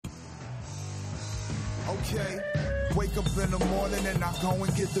Okay, wake up in the morning and I go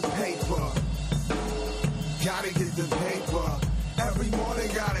and get the paper. Gotta get the paper. Every morning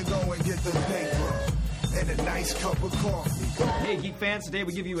gotta go and get the paper. And a nice cup of coffee. Hey, Geek fans, today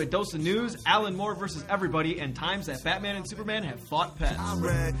we give you a dose of news, Alan Moore versus everybody, and times that Batman and Superman have fought pets.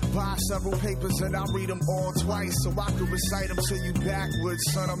 I buy several papers and I read them all twice so I can recite them to you backwards,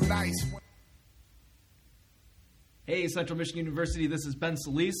 son, I'm nice. Hey, Central Michigan University, this is Ben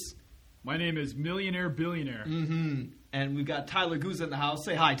Solis. My name is Millionaire Billionaire. And we've got Tyler Goose in the house.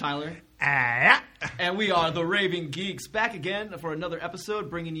 Say hi, Tyler. Yeah. And we are the Raving Geeks, back again for another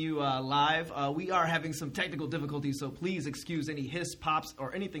episode, bringing you live. We are having some technical difficulties, so please excuse any hiss, pops,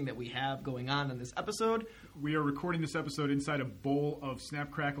 or anything that we have going on in this episode. We are recording this episode inside a bowl of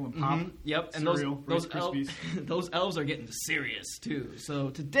Snap, Crackle, and Pop Yep, and cereal, those Rice Krispies. those elves are getting serious, too. So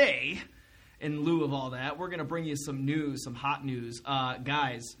today, in lieu of all that, we're going to bring you some news, some hot news.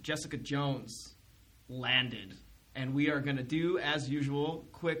 Guys, Jessica Jones landed. And we are going to do, as usual,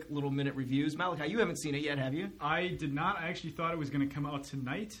 quick little minute reviews. Malachi, you haven't seen it yet, have you? I did not. I actually thought it was going to come out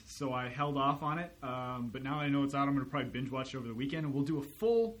tonight, so I held off on it. But now I know it's out, I'm going to probably binge watch it over the weekend, and we'll do a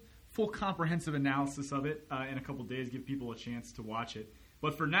full comprehensive analysis of it in a couple days, give people a chance to watch it.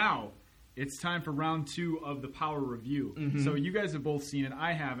 But for now, it's time for round 2 of the Power Review. So you guys have both seen it.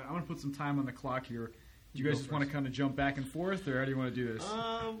 I haven't. I'm going to put some time on the clock here. Do you guys just want to kind of jump back and forth, or how do you want to do this?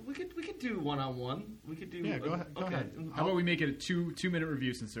 We could do one-on-one. We could do. Yeah, go ahead. Go ahead. How about we make it a 2-minute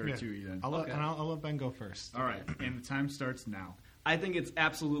review since there are 2 then? I'll let Ben go first. All right, and the time starts now. I think it's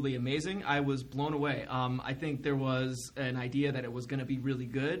absolutely amazing. I was blown away. I think there was an idea that it was going to be really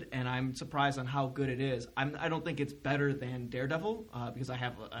good, and I'm surprised on how good it is. I don't think it's better than Daredevil because I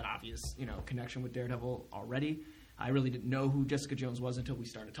have an obvious connection with Daredevil already. I really didn't know who Jessica Jones was until we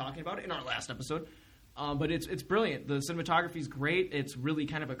started talking about it in our last episode. But it's brilliant. The cinematography is great. It's really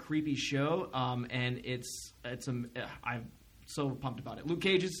kind of a creepy show, and I'm so pumped about it. Luke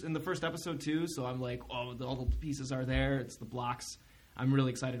Cage is in the first episode too, so I'm like, all the pieces are there. It's the blocks. I'm really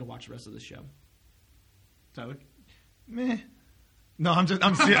excited to watch the rest of this show. Tyler? Meh. No, I'm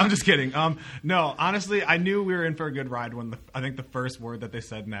just kidding. No, honestly, I knew we were in for a good ride when I think the first word that they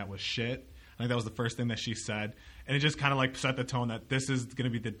said in that was shit. I think that was the first thing that she said. And it just kind of like set the tone that this is going to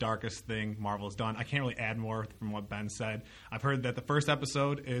be the darkest thing Marvel has done. I can't really add more from what Ben said. I've heard that the first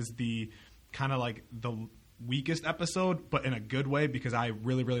episode is the kind of like the weakest episode, but in a good way because I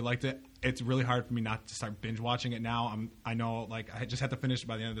really, really liked it. It's really hard for me not to start binge watching it now. I know like I just have to finish it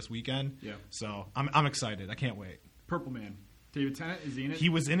by the end of this weekend. Yeah. So I'm excited. I can't wait. Purple Man. David Tennant, is he in it? He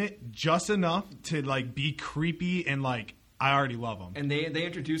was in it just enough to like be creepy and like I already love him. And they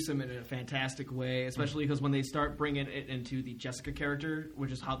introduce him in a fantastic way, especially because when they start bringing it into the Jessica character,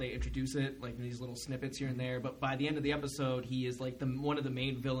 which is how they introduce it, like in these little snippets here and there. But by the end of the episode, he is like one of the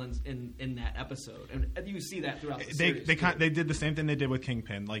main villains in that episode. And you see that throughout the series. They did the same thing they did with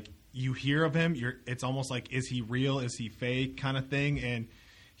Kingpin. Like, you hear of him, it's almost like, is he real? Is he fake? Kind of thing. And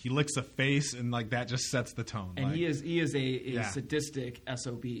he licks a face, and like that just sets the tone. And like, he is a sadistic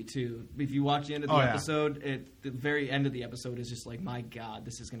SOB too. If you watch the end of the episode, the very end of the episode is just like, my God,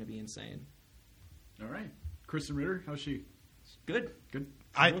 this is going to be insane. All right, Kristen Ritter, how's she? Good.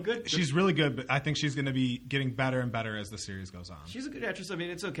 She's really good, but I think she's going to be getting better and better as the series goes on. She's a good actress. I mean,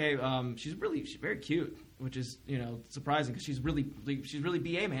 it's okay. She's very cute, which is surprising because she's really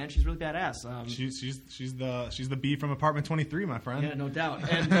BA, man. She's really badass. She's the B from Apartment 23, my friend. Yeah, no doubt.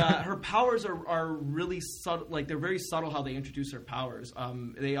 And her powers are really subtle. Like, they're very subtle how they introduce her powers.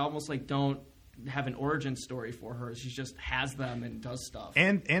 They almost like don't have an origin story for her. She just has them and does stuff.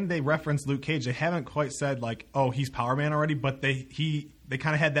 And they reference Luke Cage. They haven't quite said like, oh, he's Power Man already, but they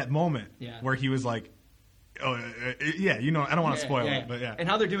kind of had that moment where he was like, oh, I don't want to spoil it, but yeah. And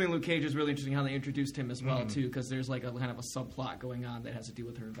how they're doing Luke Cage is really interesting, how they introduced him as well, too, because there's like a kind of a subplot going on that has to do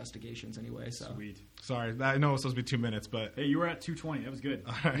with her investigations anyway. So. Sweet. Sorry, I know it's supposed to be 2 minutes, but... Hey, you were at 2:20. That was good.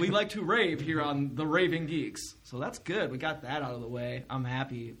 Right. We like to rave here on The Raving Geeks. So that's good. We got that out of the way. I'm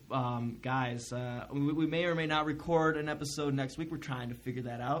happy. Guys, we may or may not record an episode next week. We're trying to figure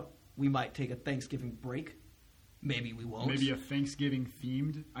that out. We might take a Thanksgiving break. Maybe we won't. Maybe a Thanksgiving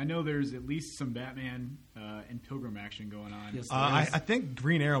themed. I know there's at least some Batman and Pilgrim action going on. Yes, I think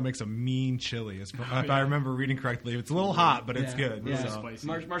Green Arrow makes a mean chili, if I remember reading correctly. It's a little hot, but it's good. Yeah. So. Spicy.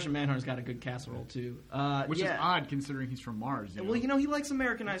 Martian Manhunter's got a good casserole too, which is odd considering he's from Mars. Well, he likes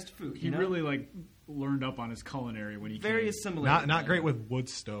Americanized food. He really learned up on his culinary when he very came. assimilated. Not great with wood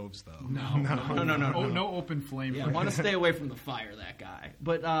stoves though. No. No open flame. Yeah, I want to stay away from the fire, that guy.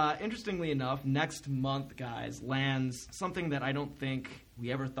 But interestingly enough, next month, guys, lands something that I don't think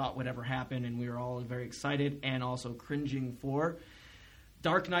we ever thought would ever happen, and we were all very excited and also cringing for.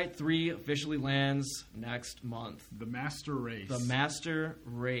 Dark Knight 3 officially lands next month. The Master Race. The Master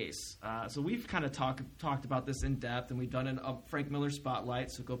Race. So we've kind of talked about this in depth, and we've done a Frank Miller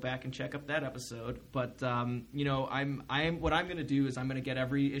spotlight. So go back and check up that episode. But what I'm going to do is I'm going to get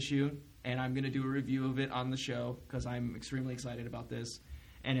every issue, and I'm going to do a review of it on the show because I'm extremely excited about this.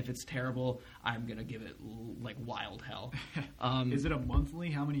 And if it's terrible, I'm going to give it like wild hell. Is it a monthly?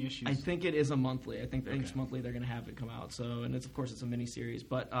 How many issues? I think it is a monthly. I think each monthly they're going to have it come out. So, and of course it's a miniseries.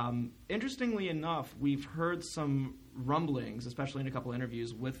 But interestingly enough, we've heard some rumblings, especially in a couple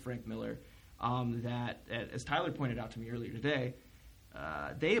interviews with Frank Miller, that, as Tyler pointed out to me earlier today,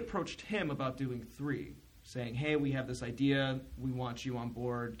 they approached him about doing 3, saying, hey, we have this idea. We want you on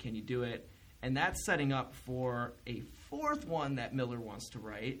board. Can you do it? And that's setting up for a 4th one that Miller wants to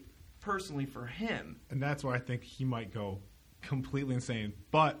write, personally for him. And that's where I think he might go completely insane.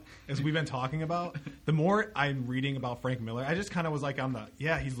 But as we've been talking about, the more I'm reading about Frank Miller, I just kind of was like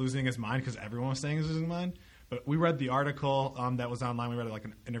he's losing his mind because everyone was saying he's losing his mind. But we read the article that was online. We read like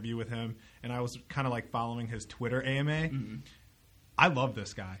an interview with him, and I was kind of like following his Twitter AMA. Mm-hmm. I love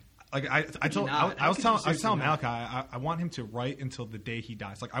this guy. Like I was telling Malachi, I want him to write until the day he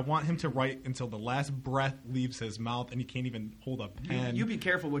dies. Like I want him to write until the last breath leaves his mouth and he can't even hold a pen. You be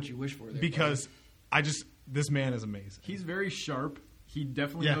careful what you wish for there. Because this man is amazing. He's very sharp. He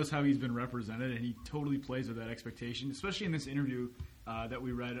definitely knows how he's been represented, and he totally plays with that expectation, especially in this interview that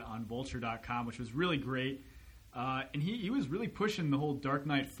we read on Vulture.com, which was really great. And he was really pushing the whole Dark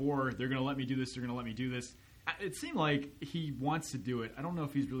Knight 4, they're going to let me do this, they're going to let me do this. It seemed like he wants to do it. I don't know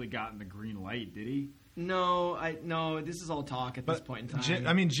if he's really gotten the green light, did he? No, this is all talk at this point in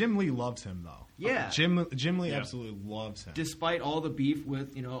time. Jim Lee loves him, though. Yeah. Jim Lee absolutely loves him. Despite all the beef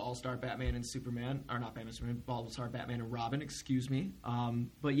with, All-Star Batman and Superman, or not Batman, Superman, All-Star Batman and Robin, excuse me.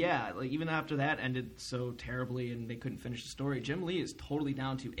 But yeah, like even after that ended so terribly and they couldn't finish the story, Jim Lee is totally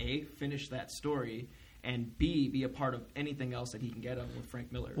down to A, finish that story, and B, be a part of anything else that he can get of with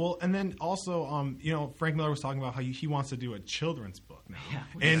Frank Miller. Well, and then also, Frank Miller was talking about how he wants to do a children's book now. Yeah,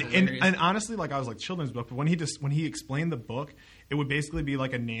 and honestly, like I was like children's book, but when he explained the book, it would basically be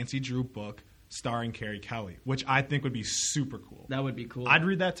like a Nancy Drew book starring Carrie Kelly, which I think would be super cool. That would be cool. I'd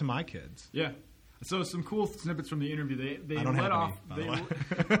read that to my kids. Yeah. So some cool snippets from the interview. They I don't let have off. Any, by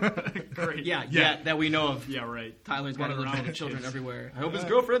the way. Great. Yeah, that we know of. Yeah, right. Tyler's got little children everywhere. I hope his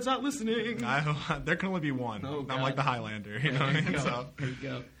girlfriend's not listening. There can only be one. Oh, I'm like the Highlander. You know what I mean? So there you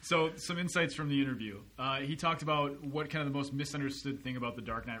go. So some insights from the interview. He talked about what kind of the most misunderstood thing about The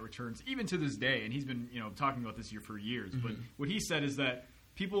Dark Knight Returns, even to this day, and he's been talking about this year for years. Mm-hmm. But what he said is that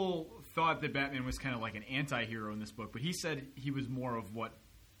people thought that Batman was kind of like an anti-hero in this book, but he said he was more of what,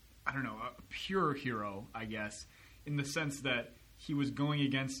 I don't know, a pure hero, I guess, in the sense that he was going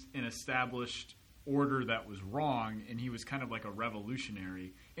against an established order that was wrong, and he was kind of like a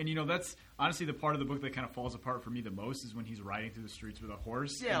revolutionary. And, that's honestly the part of the book that kind of falls apart for me the most is when he's riding through the streets with a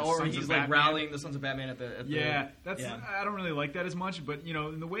horse. Yeah, or he's like rallying the Sons of Batman at the I don't really like that as much, but,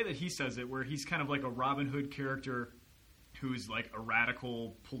 in the way that he says it, where he's kind of like a Robin Hood character who's like a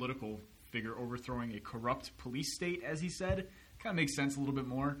radical political figure overthrowing a corrupt police state, as he said, kind of makes sense a little bit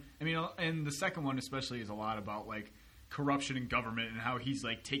more. I mean, and the second one especially is a lot about like corruption in government and how he's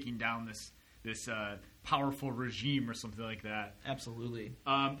like taking down this powerful regime or something like that. Absolutely.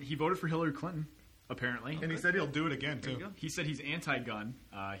 He voted for Hillary Clinton, apparently, and he said he'll do it again too. He said he's anti-gun.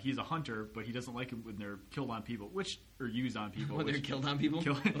 He's a hunter, but he doesn't like it when they're killed on people, or used on people. When they're killed on people,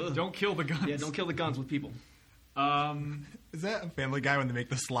 don't kill the guns. Yeah, don't kill the guns with people. Is that a Family Guy when they make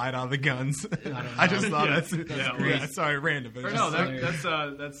the slide out of the guns? I just thought that's sorry, random. But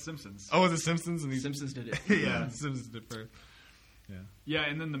that's Simpsons. Oh, was it Simpsons? And Simpsons did it. Yeah, Simpsons did first. Yeah,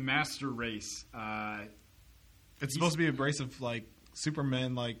 and then the Master Race. It's supposed to be a race of like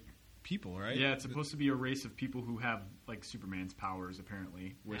Superman, like people, right? Yeah, it's supposed to be a race of people who have like Superman's powers,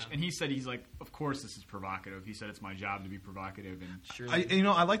 apparently. And he said he's like, of course this is provocative. He said it's my job to be provocative, and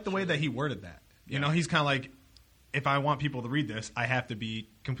I like the way that he worded that. He's kind of like, if I want people to read this, I have to be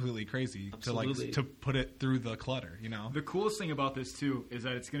completely crazy to put it through the clutter. The coolest thing about this too is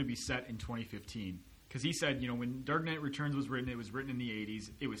that it's going to be set in 2015. Because he said, when Dark Knight Returns was written, it was written in the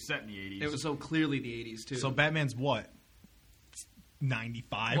 80s. It was set in the 80s. It was so clearly the 80s, too. So Batman's what?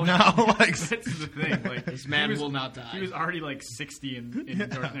 95 now? That's the thing. Like, this man will not die. He was already like 60 in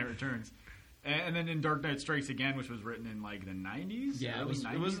Dark Knight Returns. And then in Dark Knight Strikes Again, which was written in like the 90s. Yeah, early 90s,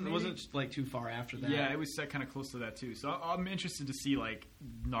 it maybe? wasn't like too far after that. Yeah, it was set kind of close to that too. So I'm interested to see like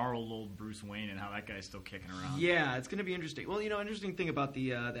gnarled old Bruce Wayne and how that guy's still kicking around. Yeah, it's going to be interesting. Well, interesting thing about the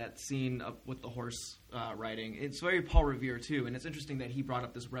that scene up with the horse riding, it's very Paul Revere too, and it's interesting that he brought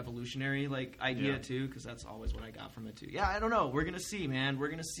up this revolutionary like idea too, because that's always what I got from it too. Yeah, I don't know. We're gonna see, man. We're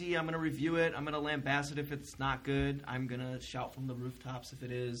gonna see. I'm gonna review it. I'm gonna lambast it if it's not good. I'm gonna shout from the rooftops if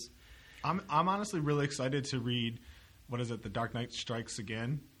it is. I'm honestly really excited to read, what is it, The Dark Knight Strikes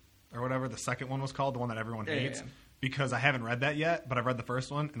Again, or whatever the second one was called, the one that everyone hates, Yeah. because I haven't read that yet, but I've read the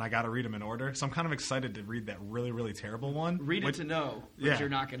first one, and I got to read them in order. So I'm kind of excited to read that really, really terrible one. Read it to know, but yeah. you're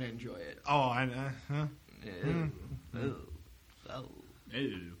not gonna enjoy it. Oh,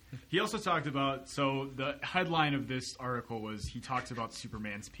 Ew. He also talked about, so the headline of this article was he talks about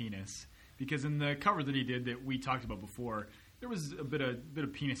Superman's penis, because in the cover that he did that we talked about before, there was a bit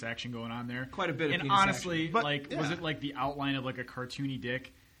of penis action going on there. Quite a bit of and penis honestly, action. But, like, was it like the outline of like a cartoony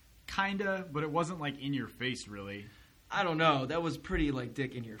dick? Kinda, but it wasn't like in your face really. I don't know. That was pretty like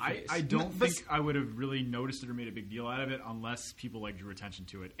dick in your face. I don't think I would have really noticed it or made a big deal out of it unless people like drew attention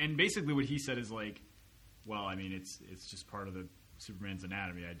to it. And basically what he said is like, well, I mean, it's just part of the Superman's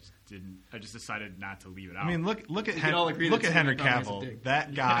anatomy. I just decided not to leave it out. I mean, look at can all agree that Henry Superman has a Cavill, dick.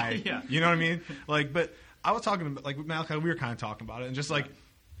 that guy. Yeah. You know what I mean? Like, but I was talking about, like with Malachi, we were kind of talking about it, and just like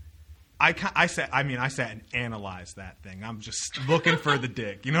I sat and analyzed that thing. I'm just looking for the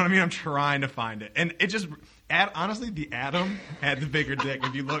dick. You know what I mean? I'm trying to find it, and it just honestly, the Atom had the bigger dick.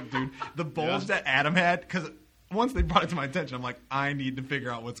 If you look, dude, the bulge that Atom had, because once they brought it to my attention, I'm like, I need to figure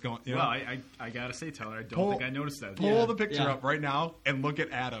out what's going. You know? well, I gotta say, Tyler, I don't think I noticed that. Pull the picture Yeah. up right now and look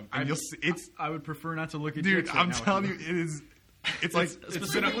at Atom, and you'll see it's. I would prefer not to look at Dude, dicks right I'm now. telling you, it is. It's like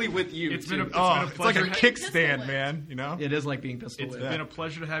specifically with you. It's too. been a it's like a pleasure. kickstand, man. You know. It is like being pistol It's whipped. been a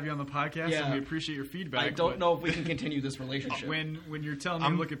pleasure to have you on the podcast, Yeah. and we appreciate your feedback. I don't but know if we can continue this relationship. when you're telling me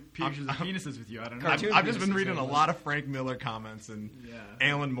to look at pictures of penises with you. I don't know. Cartoon I've just been penises, reading a no lot of Frank Miller comments and Yeah.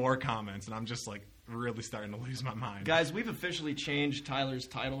 Alan Moore comments, and I'm just like really starting to lose my mind. Guys, we've officially changed Tyler's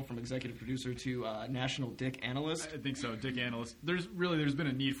title from executive producer to National Dick Analyst, I think so, Dick Analyst. There's been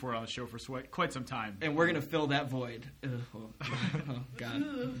a need for it on the show for quite some time. and we're going to fill that void. Oh,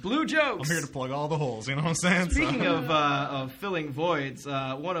 God. Blue jokes! I'm here to plug all the holes. You know what I'm saying? Speaking of filling voids,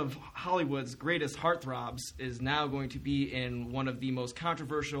 one of Hollywood's greatest heartthrobs is now going to be in one of the most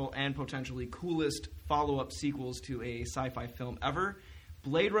controversial and potentially coolest follow-up sequels to a sci-fi film ever.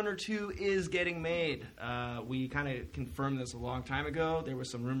 Blade Runner 2 is getting made. We kind of confirmed this a long time ago. There were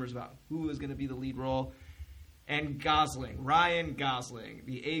some rumors about who was going to be the lead role. And Ryan Gosling,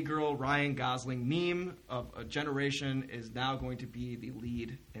 the A-girl Ryan Gosling meme of a generation, is now going to be the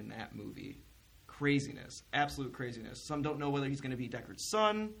lead in that movie. Craziness. Absolute craziness. Some don't know whether he's going to be Deckard's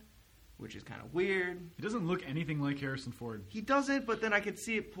son, which is kind of weird. He doesn't look anything like Harrison Ford. He doesn't, but then I could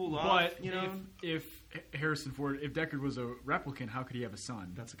see it pulled off, But you know? if Harrison Ford, if Deckard was a replicant, how could he have a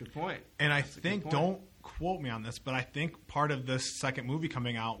son? That's a good point. and I That's a good think, point. don't quote me on this, but I think part of this second movie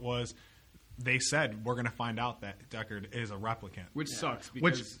coming out was they said we're going to find out that Deckard is a replicant, Which sucks which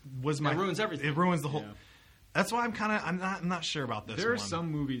because was my ruins everything. It ruins the whole. Yeah. That's why I'm not sure about this. there are one.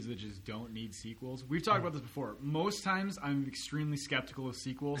 some movies that just don't need sequels. We've talked about this before. Most times, I'm extremely skeptical of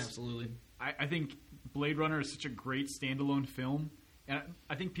sequels. Absolutely. I think Blade Runner is such a great standalone film, and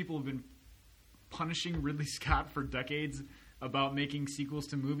I think people have been punishing Ridley Scott for decades about making sequels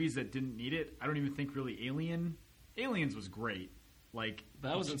to movies that didn't need it. I don't even think really Aliens was great. Like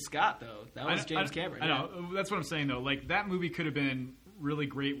That wasn't Scott, though. That was James Cameron. I know. That's what I'm saying, though. Like, that movie could have been really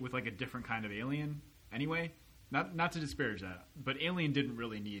great with, like, a different kind of alien anyway. Not to disparage that, but Alien didn't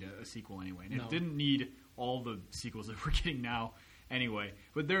really need a sequel anyway. And No. it didn't need all the sequels that we're getting now anyway.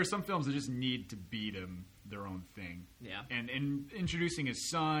 But there are some films that just need to be their own thing. Yeah. And introducing his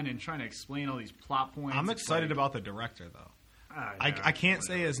son and trying to explain all these plot points. I'm it's excited like, about the director though. I can't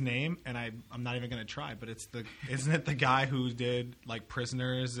say his name, and I'm not even going to try. But isn't it the guy who did like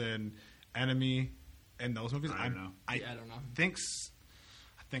Prisoners and Enemy and those movies? I don't know. I don't know.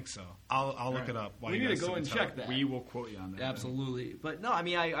 I think so. I'll look it up. While We you need guys to go sit and talk. check that. We will quote you on that. Absolutely. But no, I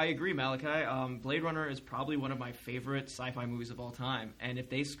mean, I agree, Malachi. Blade Runner is probably one of my favorite sci-fi movies of all time. And if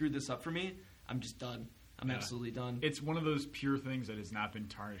they screwed this up for me, I'm just done. I'm Yeah. absolutely done. It's one of those pure things that has not been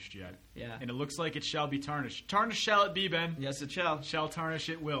tarnished yet. Yeah. And it looks like it shall be tarnished. Tarnished shall it be, Ben. Yes, it shall. Shall tarnish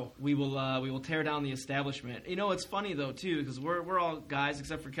it will. We will tear down the establishment. You know, it's funny though too, because we're all guys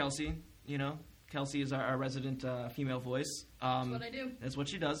except for Kelsey. You know, Kelsey is our resident female voice. That's what I do. That's what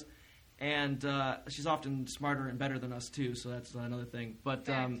she does, and she's often smarter and better than us too. So that's another thing. But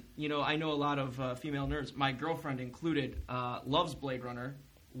Fact. you know, I know a lot of female nerds. My girlfriend included loves Blade Runner.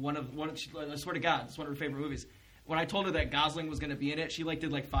 I swear to God, it's one of her favorite movies. When I told her that Gosling was going to be in it, she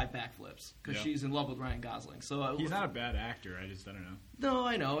did like 5 backflips because she's in love with Ryan Gosling. So he's not a bad actor. I don't know. No,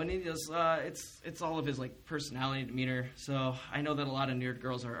 I know, and he just it's all of his like personality and demeanor. So I know that a lot of nerd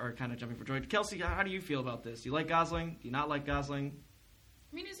girls are kind of jumping for joy. Kelsey, how do you feel about this? Do you like Gosling? Do you not like Gosling?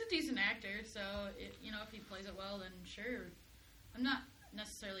 I mean, he's a decent actor, so if he plays it well, then sure. I'm not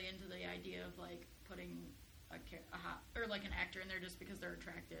necessarily into the idea of like putting an actor in there just because they're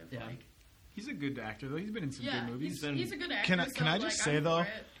attractive. Yeah. Like, he's a good actor though. He's been in some good movies. He's a good actor. Can I just say though,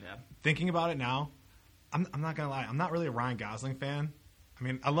 Yeah. thinking about it now, I'm not gonna lie, I'm not really a Ryan Gosling fan. I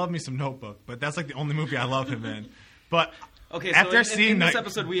mean, I love me some Notebook, but that's like the only movie I love him in. But Okay, after so seeing in this Night-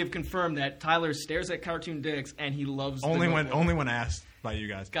 episode, we have confirmed that Tyler stares at cartoon dicks and he loves only the when Notebook. asked by you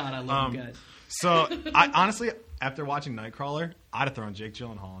guys. God, I love you guys. So I honestly, after watching Nightcrawler, I'd have thrown Jake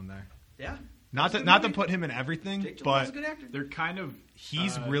Gyllenhaal in there. Yeah, Not to put him in everything, Jake Gyllenhaal's but a good actor. They're kind of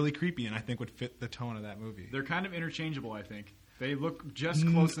he's really creepy, and I think would fit the tone of that movie. They're kind of interchangeable. I think they look just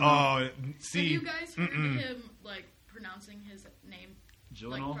close enough. Oh, see, have you guys heard him like pronouncing his name?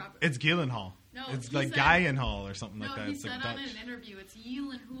 Gyllenhaal? Like, proper? it's Gyllenhaal. No, it's he like said- Gyllenhaal or something No, like that. he It's said like on Dutch. an interview, it's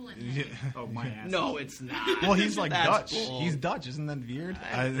Yeelan Hoolan. Yeah. Oh my ass! No, it's not. Well, he's like That's Dutch. bull. He's Dutch, isn't that weird?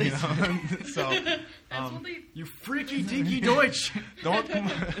 So That's what they. You freaky dinky Deutsch. don't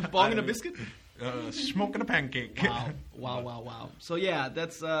Bong and a biscuit. smoking a pancake. Wow. So yeah,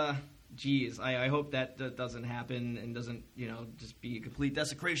 that's geez. I hope that doesn't happen and doesn't just be a complete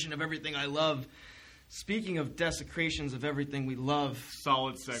desecration of everything I love. Speaking of desecrations of everything we love,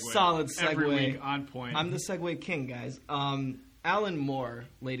 Solid segue. Solid segue. Every week on point. I'm the segue king, guys. Alan Moore,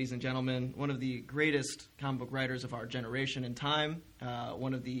 ladies and gentlemen, one of the greatest comic book writers of our generation and time.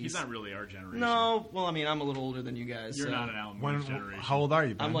 One of these. He's not really our generation. No, well, I mean, I'm a little older than you guys. You're so not an Alan Moore's generation. How old are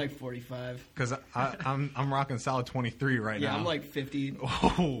you, Ben? I'm like 45. Because I'm rocking solid 23 right Yeah, now. I'm like 50.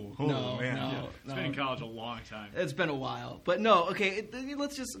 Oh, No, man. no. It's been in college a long time. It's been a while, but no. Okay,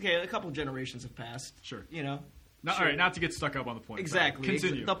 a couple generations have passed. Sure. Sure. All right, not to get stuck up on the point. Exactly.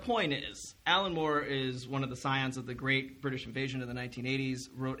 Continue. The point is, Alan Moore is one of the scions of the great British invasion of the 1980s.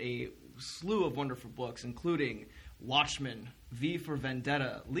 Wrote a slew of wonderful books, including Watchmen, V for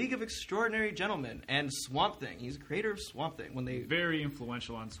Vendetta, League of Extraordinary Gentlemen, and Swamp Thing. He's the creator of Swamp Thing. Very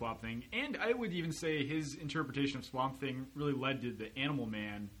influential on Swamp Thing, and I would even say his interpretation of Swamp Thing really led to the Animal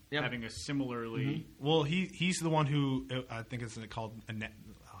Man having a similarly. Well, he's the one who I think it's called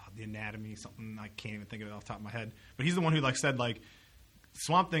the Anatomy, something I can't even think of it off the top of my head. But he's the one who said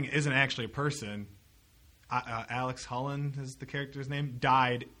Swamp Thing isn't actually a person. Alex Holland is the character's name.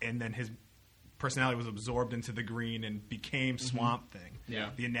 Died, and then his personality was absorbed into the green and became Swamp Thing. Yeah.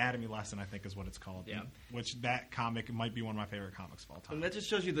 The Anatomy Lesson, I think, is what it's called. Yeah. Which that comic might be one of my favorite comics of all time. And that just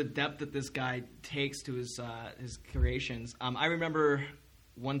shows you the depth that this guy takes to his creations. I remember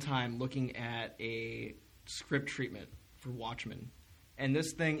one time looking at a script treatment for Watchmen. And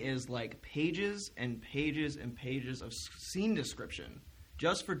this thing is like pages and pages and pages of scene description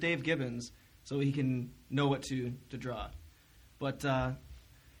just for Dave Gibbons so he can know what to draw. But,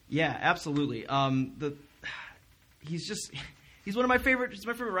 yeah, absolutely. He's one of my favorite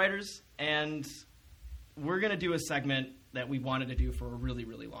writers, and we're going to do a segment that we wanted to do for a really,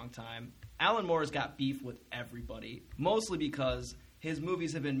 really long time. Alan Moore's got beef with everybody, mostly because his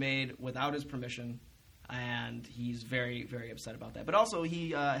movies have been made without his permission, and he's very, very upset about that. But also,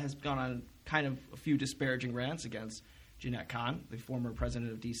 he has gone on kind of a few disparaging rants against Jeanette Kahn, the former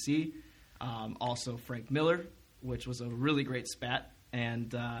president of D.C., also Frank Miller, which was a really great spat.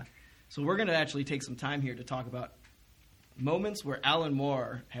 And so we're going to actually take some time here to talk about moments where Alan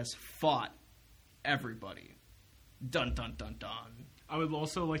Moore has fought everybody. Dun, dun, dun, dun. I would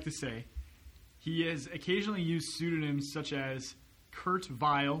also like to say he has occasionally used pseudonyms such as Kurt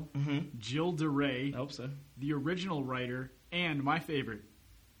Vile, Jill DeRay, I hope so. the original writer, and my favorite,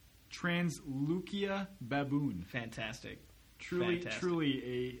 Translucia Baboon. Fantastic. Truly Fantastic.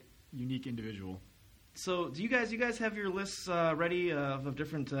 a unique individual. So, do you guys have your lists ready of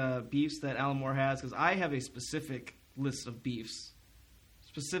different beefs that Alan Moore has? Because I have a specific list of beefs,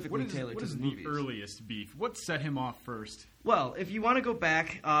 specifically tailored to what is his the movies. earliest beef? What set him off first? Well, if you want to go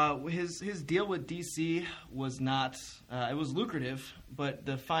back, his deal with DC was not. It was lucrative, but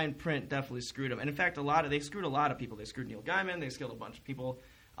the fine print definitely screwed him. And in fact, they screwed a lot of people. They screwed Neil Gaiman. They screwed a bunch of people.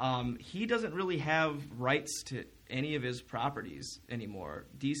 He doesn't really have rights to any of his properties anymore.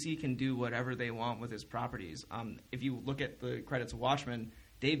 DC can do whatever they want with his properties. If you look at the credits of Watchmen,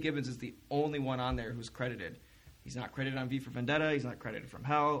 Dave Gibbons is the only one on there who's credited. He's not credited on V for Vendetta. He's not credited from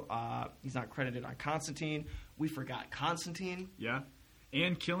Hell. He's not credited on Constantine. We forgot Constantine. Yeah.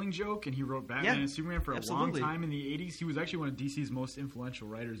 and Killing Joke, and he wrote Batman Yeah, and Superman for a absolutely. long time in the 80s. He was actually one of DC's most influential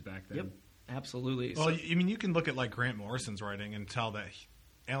writers back then. Yep, absolutely. Well, I mean, you can look at like Grant Morrison's writing and tell that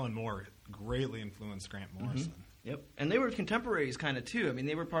Alan Moore greatly influenced Grant Morrison. Yep, and they were contemporaries kind of too. I mean,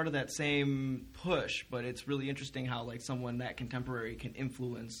 they were part of that same push, but it's really interesting how like someone that contemporary can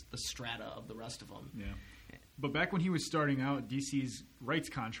influence the strata of the rest of them. Yeah. But back when he was starting out, DC's rights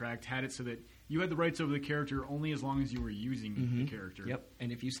contract had it so that you had the rights over the character only as long as you were using the character. Yep,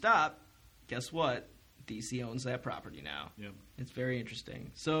 and if you stop, guess what? DC owns that property now. Yep. It's very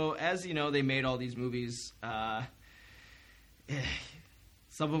interesting. So, as you know, they made all these movies. Some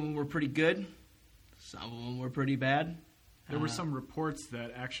of them were pretty good. Some of them were pretty bad. There were some reports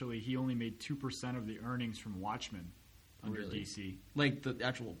that actually he only made 2% of the earnings from Watchmen under Really? DC. Like the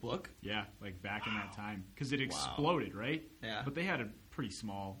actual book. Yeah, like back in that time. Because it exploded, right? Yeah. But they had a pretty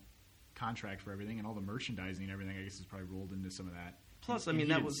small contract for everything, and all the merchandising and everything, I guess, is probably rolled into some of that. Plus, I And mean,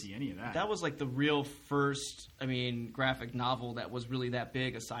 he that didn't was see any of that. That was like the real first, graphic novel that was really that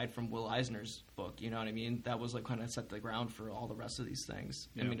big, aside from Will Eisner's book. You know what I mean? That was like kind of set the ground for all the rest of these things.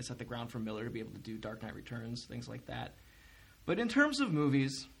 Yeah. I mean, it set the ground for Miller to be able to do Dark Knight Returns, things like that. But in terms of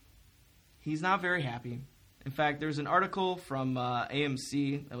movies, he's not very happy. In fact, there's an article from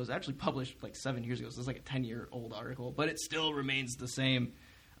AMC that was actually published like 7 years ago. So it's like a 10-year-old article, but it still remains the same,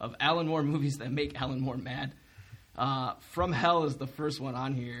 of Alan Moore movies that make Alan Moore mad. From Hell is the first one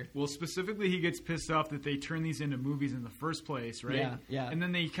on here. Well, specifically, he gets pissed off that they turn these into movies in the first place, right? Yeah, yeah. And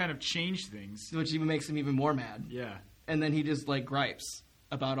then they kind of change things. Which even makes him even more mad. Yeah. And then he just like gripes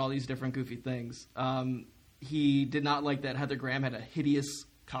about all these different goofy things. He did not like that Heather Graham had a hideous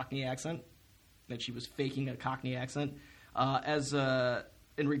Cockney accent, that she was faking a Cockney accent.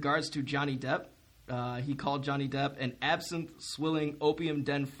 In regards to Johnny Depp, he called Johnny Depp an absinthe-swilling, opium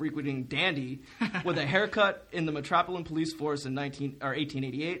den-frequenting dandy with a haircut in the Metropolitan Police Force in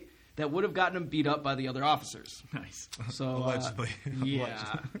 1888 that would have gotten him beat up by the other officers. Nice. So Allegedly.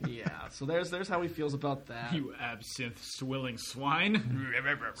 yeah, yeah. So there's how he feels about that. You absinthe-swilling swine.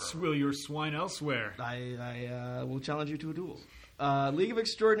 Swill your swine elsewhere. I will challenge you to a duel. League of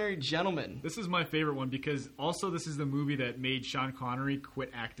Extraordinary Gentlemen. This is my favorite one because also this is the movie that made Sean Connery quit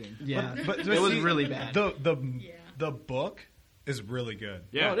acting. Yeah, But it was really bad. The book is really good.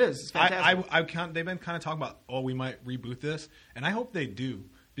 Yeah. No, it is. It's fantastic. They've been kind of talking about, we might reboot this, and I hope they do,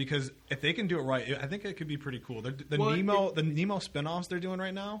 because if they can do it right, I think it could be pretty cool. The Nemo spinoffs they're doing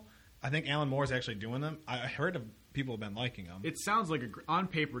right now, I think Alan Moore's actually doing them. I heard of people have been liking them. It sounds like on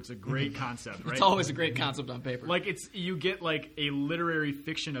paper it's a great concept, right? It's always a great concept on paper. Like you get like a literary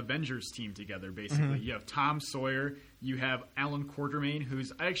fiction Avengers team together. Basically, you have Tom Sawyer, you have Alan Quatermain,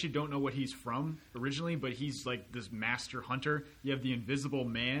 who's I actually don't know what he's from originally, but he's like this master hunter. You have the Invisible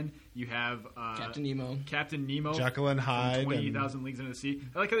Man. You have Captain Nemo, Jekyll and Hyde, 20,000 Leagues Under the Sea.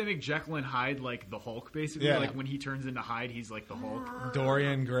 I like how they make Jekyll and Hyde like the Hulk, basically. Yeah. Like when he turns into Hyde, he's like the Hulk.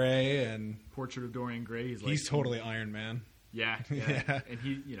 Dorian Gray, and Portrait of Dorian Gray. he's totally Iron Man. Yeah. Yeah. And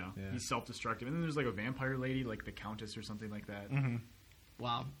he's self-destructive. And then there's like a vampire lady, like the Countess or something like that.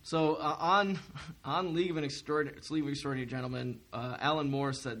 Wow. So on League of Extraordinary Gentlemen, Alan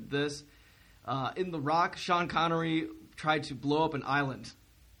Moore said this: in The Rock, Sean Connery tried to blow up an island,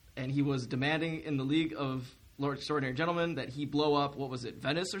 and he was demanding in the League of Extraordinary Gentlemen that he blow up, what was it,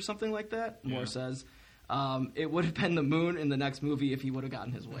 Venice or something like that? Yeah. Moore says it would have been the moon in the next movie if he would have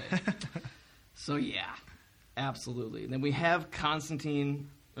gotten his way. So yeah, absolutely. And then we have Constantine,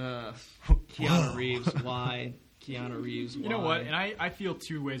 Keanu Reeves. Why? Keanu Reeves. You know what? And I feel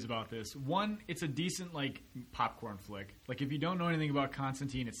two ways about this. One, it's a decent like popcorn flick. Like if you don't know anything about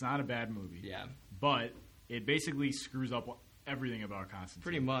Constantine, it's not a bad movie. Yeah. But it basically screws up everything about Constantine.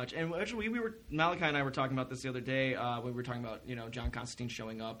 Pretty much. And actually, Malachi and I were talking about this the other day when we were talking about, John Constantine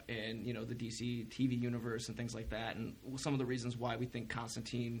showing up in, the DC TV universe and things like that, and some of the reasons why we think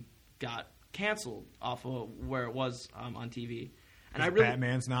Constantine got canceled off of where it was on TV. And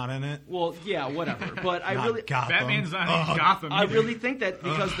Batman's not in it. Well, yeah, whatever. But Batman's not in Gotham. I really think that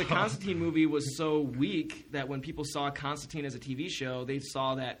because the Constantine movie was so weak that when people saw Constantine as a TV show, they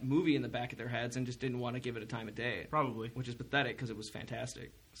saw that movie in the back of their heads and just didn't want to give it a time of day. Probably. Which is pathetic because it was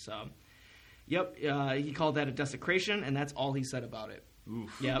fantastic. So, yep, he called that a desecration, and that's all he said about it.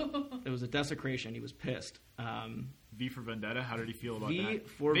 Oof. Yep, it was a desecration. He was pissed. V for Vendetta, how did he feel about V that?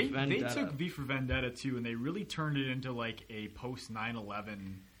 for Vendetta. They took V for Vendetta too, and they really turned it into like a post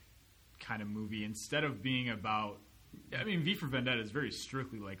 9/11 kind of movie instead of being about. I mean, V for Vendetta is very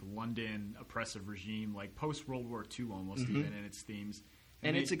strictly like London oppressive regime, like post World War II almost even in its themes.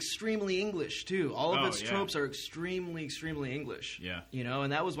 And it's extremely English, too. All of its yeah. tropes are extremely, extremely English. Yeah. You know,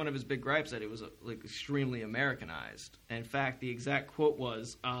 and that was one of his big gripes, that it was like extremely Americanized. In fact, the exact quote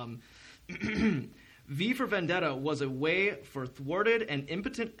was, V for Vendetta was a way for thwarted and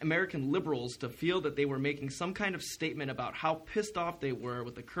impotent American liberals to feel that they were making some kind of statement about how pissed off they were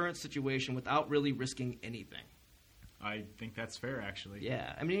with the current situation without really risking anything. I think that's fair, actually.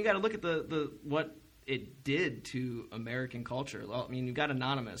 Yeah. I mean, you got to look at the what it did to American culture. Well, I mean, you've got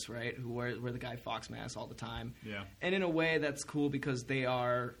Anonymous, right, who wear the Guy Fawkes mask all the time. Yeah. And in a way, that's cool because they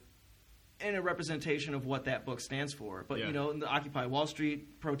are in a representation of what that book stands for. But, Yeah. you know, in the Occupy Wall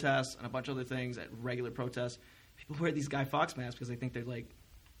Street protests and a bunch of other things, at regular protests, people wear these Guy Fawkes masks because they think they're, like,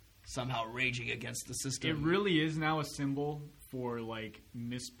 somehow raging against the system. It really is now a symbol for, like,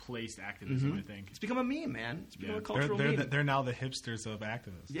 misplaced activism, I think. It's become a meme, man. It's become Yeah. a cultural meme. They're now the hipsters of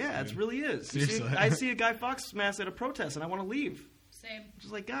activists. Yeah, it dude. really is. You see, Seriously. I see a Guy Fawkes mask at a protest, and I want to leave. Same.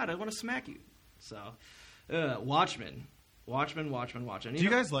 Just like, God, I want to smack you. So, Watchmen. Watchmen. Do you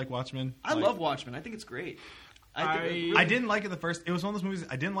guys like Watchmen? I Like- love Watchmen. I think it's great. I didn't like it the first. It was one of those movies.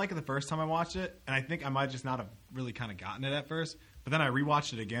 I didn't like it the first time I watched it, and I think I might just not have really kind of gotten it at first. But then I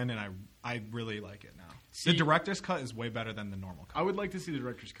rewatched it again, and I really like it now. See- The director's cut is way better than the normal cut. I would like to see the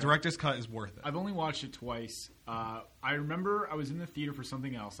director's cut. Director's cut is worth it. I've only watched it twice. I remember I was in the theater for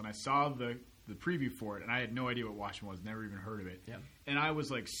something else, and I saw the preview for it, and I had no idea what Watchmen was. Never even heard of it. Yeah. And I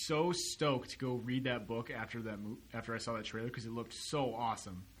was like so stoked to go read that book after I saw that trailer because it looked so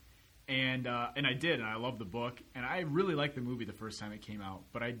awesome. And I did, and I loved the book, and I really liked the movie the first time it came out,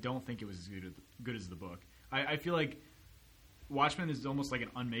 but I don't think it was as good as the book. I feel like Watchmen is almost like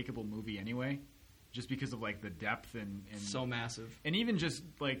an unmakeable movie anyway, just because of like the depth and so massive. and even just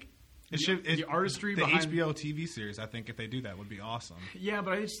like The the artistry the behind HBO TV series, I think if they do that, would be awesome. Yeah,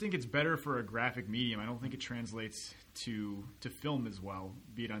 but I just think it's better for a graphic medium. I don't think it translates to film as well,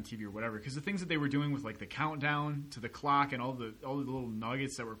 be it on TV or whatever. Because the things that they were doing with like the countdown to the clock and all the little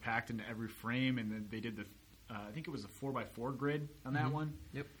nuggets that were packed into every frame, and then they did the I think it was a 4x4 grid on that one.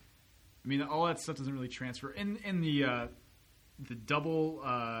 Yep. I mean, all that stuff doesn't really transfer. In the double,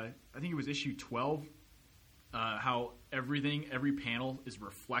 I think it was issue 12. How every panel is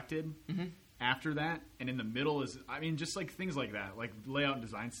reflected after that, and in the middle is, I mean, just like things like that, like layout and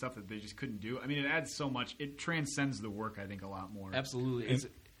design stuff that they just couldn't do. I mean, it adds so much. It transcends the work, I think, a lot more. Absolutely.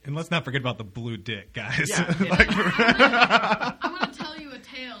 And let's not forget about the blue dick, guys. Yeah. I'm going to tell you a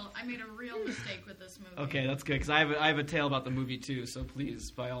tale. I made a real mistake with this movie. Okay, that's good, because I have a tale about the movie, too, so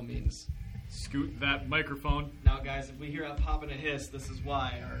please, by all means. Scoot that microphone. Now, guys, if we hear a pop and a hiss, this is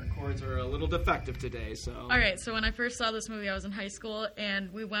why. Our cords are a little defective today, so... All right, so when I first saw this movie, I was in high school,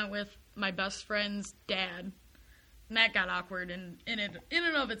 and we went with my best friend's dad. And that got awkward in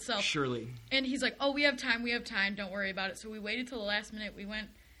and of itself. Surely. And he's like, oh, we have time, don't worry about it. So we waited till the last minute. We went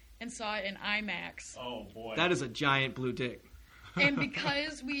and saw it in IMAX. Oh boy, That is a giant blue dick. And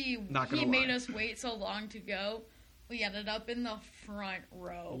because Not gonna he made lie. us wait so long to go, we ended up in the front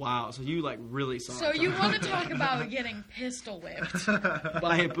row. Wow, so you, like, really saw So it you want to talk about getting pistol whipped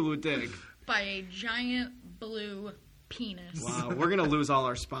by a blue dick. by a giant blue penis. Wow, we're going to lose all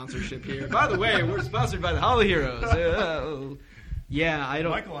our sponsorship here. By the way, we're sponsored by the Holly Heroes. Yeah, I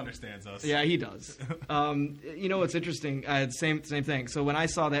don't... Michael understands us. Yeah, he does. You know what's interesting? Same thing. So when I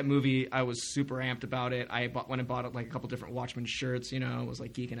saw that movie, I was super amped about it. I went and bought like a couple different Watchmen shirts. You know, was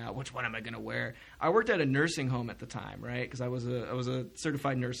like geeking out. Which one am I going to wear? I worked at a nursing home at the time, right? Because I was a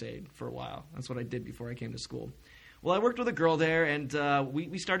certified nurse aide for a while. That's what I did before I came to school. Well, I worked with a girl there, and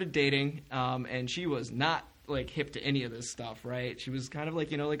we started dating. And she was not like hip to any of this stuff, right? She was kind of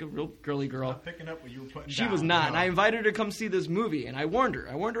like, you know, like a real girly girl. Not picking up what you were putting She down. was not. No. And I invited her to come see this movie, and I warned her.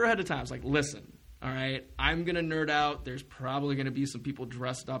 I warned her ahead of time. I was like, listen, all right, I'm going to nerd out. There's probably going to be some people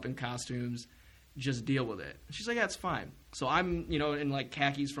dressed up in costumes. Just deal with it. And she's like, yeah, it's fine. So I'm, you know, in like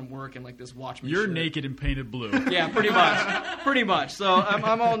khakis from work and like this Watchmen you're shirt. naked and painted blue. Yeah, pretty much. So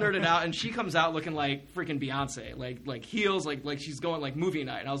I'm all nerded out, and she comes out looking like freaking Beyonce, like heels, like she's going like movie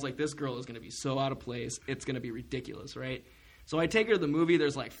night. And I was like, this girl is going to be so out of place. It's going to be ridiculous, right? So I take her to the movie.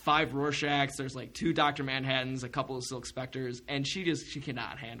 There's like 5 Rorschachs. There's like 2 Dr. Manhattans, a couple of Silk Spectres, and she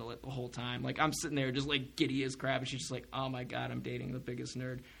cannot handle it the whole time. Like I'm sitting there just like giddy as crap, and she's just like, oh my God, I'm dating the biggest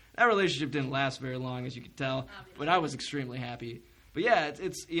nerd. That relationship didn't last very long, as you could tell, but I was extremely happy. But yeah,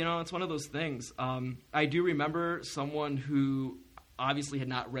 it's you know, it's one of those things. I do remember someone who obviously had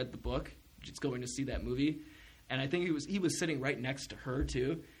not read the book just going to see that movie, and I think he was sitting right next to her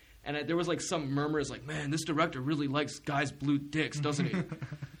too. And there was like some murmurs like, man, this director really likes guys' blue dicks, doesn't he?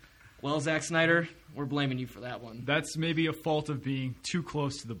 Well, Zack Snyder, we're blaming you for that one. That's maybe a fault of being too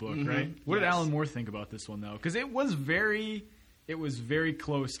close to the book, right? What did Yes. Alan Moore think about this one, though? Because it was very it was very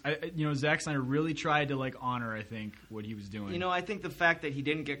close. Zack Snyder really tried to like honor, I think, what he was doing. You know, I think the fact that he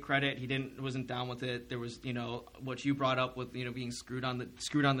didn't get credit, wasn't down with it. There was, what you brought up with, being screwed on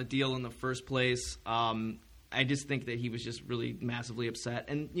the deal in the first place. I just think that he was just really massively upset.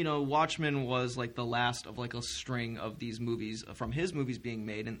 And, Watchmen was like the last of like a string of these movies, from his movies being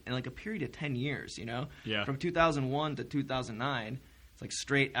made in like a period of 10 years, Yeah. From 2001 to 2009. It's like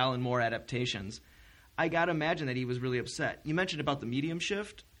straight Alan Moore adaptations. I got to imagine that he was really upset. You mentioned about the medium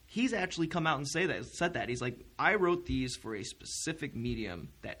shift. He's actually come out and said that. He's like, I wrote these for a specific medium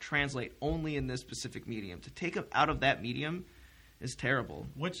that translate only in this specific medium. To take him out of that medium is terrible.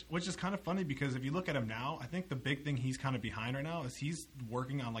 Which is kind of funny because if you look at him now, I think the big thing he's kind of behind right now is he's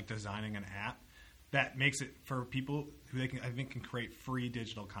working on like designing an app that makes it for people who can create free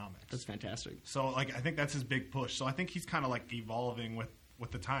digital comics. That's fantastic. So like I think that's his big push. So I think he's kind of like evolving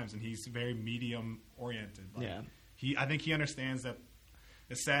with the times, and he's very medium oriented. Like, yeah. I think he understands that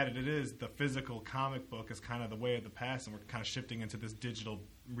as sad as it is, the physical comic book is kind of the way of the past, and we're kind of shifting into this digital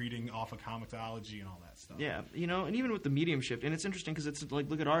reading off of comicsology and all that stuff. Yeah, and even with the medium shift, and it's interesting because it's like,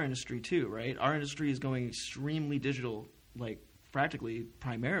 look at our industry too, right? Our industry is going extremely digital, like practically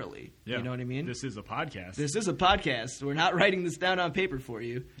primarily. Yeah. You know what I mean? This is a podcast. This is a podcast. We're not writing this down on paper for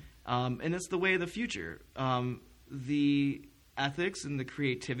you. And it's the way of the future. The ethics and the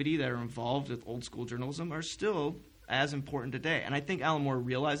creativity that are involved with old school journalism are still as important today. And I think Alan Moore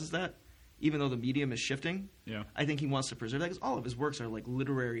realizes that, even though the medium is shifting. Yeah. I think he wants to preserve that because all of his works are like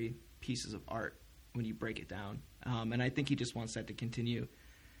literary pieces of art when you break it down. And I think he just wants that to continue.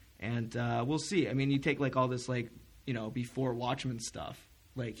 And we'll see. I mean, you take like all this like, before Watchmen stuff.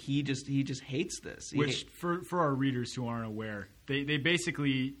 Like he just hates this. For our readers who aren't aware, they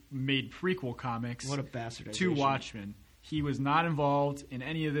basically made prequel comics. What a bastardization. To Watchmen. He was not involved in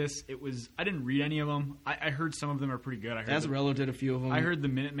any of this. I didn't read any of them. I heard some of them are pretty good. Azarello did a few of them. I heard the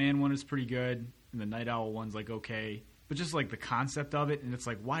Minuteman one is pretty good, and the Night Owl one's like okay. But just like the concept of it, and it's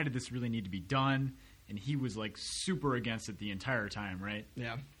like, why did this really need to be done? And he was like super against it the entire time, right?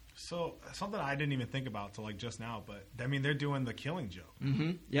 Yeah. So something I didn't even think about till like just now, but I mean they're doing the Killing Joke.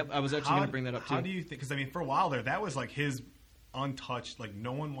 Mm-hmm. Yep, I was actually going to bring that up too. How do you think? Because I mean, for a while there, that was like his untouched. Like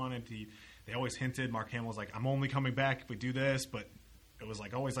no one wanted to. They always hinted. Mark Hamill was like, "I'm only coming back if we do this," but it was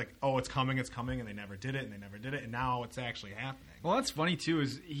like always like, "Oh, it's coming," and they never did it, and now it's actually happening. Well, that's funny too.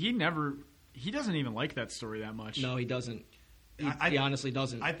 Is he doesn't even like that story that much? No, he doesn't. He honestly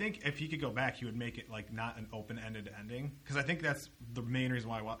doesn't. I think if he could go back, he would make it like not an open-ended ending, because I think that's the main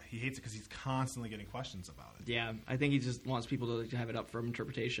reason why he hates it, because he's constantly getting questions about it. Yeah, I think he just wants people to have it up for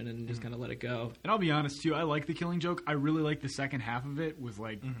interpretation and just kind of let it go. And I'll be honest too, I like the Killing Joke. I really like the second half of it with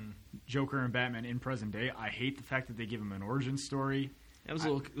like Joker and Batman in present day. I hate the fact that they give him an origin story. It was a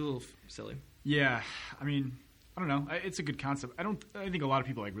little silly. Yeah, I mean, I don't know. It's a good concept. I think a lot of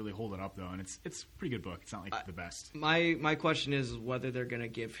people like really hold it up though, and it's a pretty good book. It's not like the best. My question is whether they're going to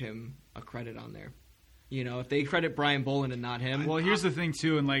give him a credit on there. If they credit Brian Boland and not him. Well, here's the thing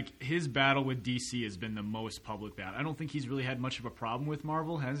too, and like his battle with DC has been the most public battle. I don't think he's really had much of a problem with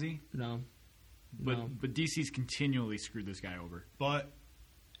Marvel, has he? No. But DC's continually screwed this guy over. But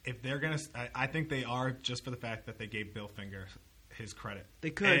if they're gonna, I think they are, just for the fact that they gave Bill Finger his credit. They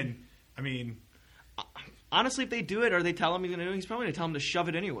could. And I mean, honestly, if they do it or they tell him he's going to do it, he's probably going to tell him to shove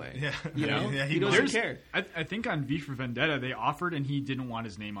it anyway. Yeah. Yeah, he doesn't doesn't care. I think on V for Vendetta they offered and he didn't want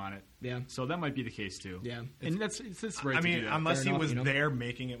his name on it. Yeah. So that might be the case too. Yeah. And it's right. I mean, to do that. unless Fair he enough, was there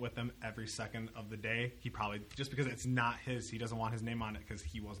making it with them every second of the day, he probably, just because it's not his, he doesn't want his name on it because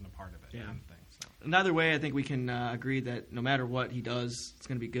he wasn't a part of it. Yeah. Kind of thing, so. Either way, I think we can agree that no matter what he does, it's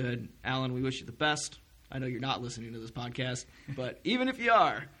going to be good. Alan, we wish you the best. I know you're not listening to this podcast, but even if you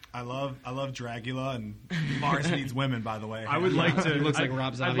are, I love Dragula, and Mars Needs Women, by the way. I would like to. He looks like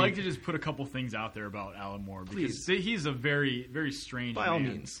Rob Zombie. I'd like to just put a couple things out there about Alan Moore because he's a very, very strange by man. all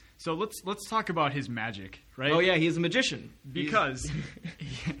means. So let's talk about his magic, right? Oh yeah, he is a magician Because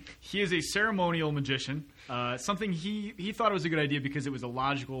he is a ceremonial magician. Something he thought it was a good idea because it was a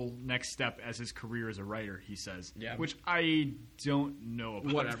logical next step as his career as a writer. He says, Yeah. which I don't know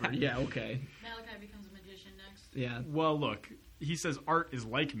about. Whatever. that. Yeah. Okay. Malachi becomes a magician next. Yeah. Well, look. He says art is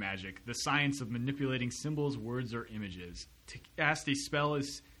like magic, the science of manipulating symbols, words, or images. To cast a spell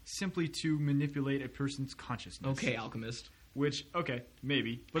is simply to manipulate a person's consciousness. Okay, alchemist. Which, okay,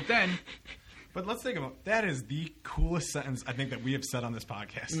 maybe. But then... But let's think about that. Is the coolest sentence I think that we have said on this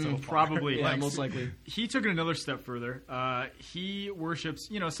podcast so far. Probably. Yeah, most likely. He took it another step further. He worships,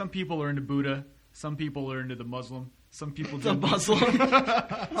 some people are into Buddha. Some people are into the Muslim. Some people do. The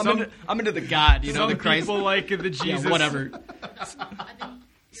Muslim. I'm into the God, some the Christ. people like the Jesus. Yeah, whatever. I think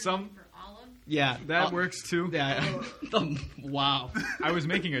you're Some- going for Allah. Yeah, That works too. Yeah. Wow. I was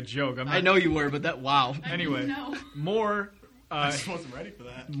making a joke. I'm not, I know you were, but wow. Anyway, No. more I just wasn't ready for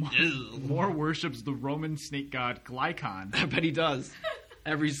that. more worships the Roman snake god Glycon. I bet he does.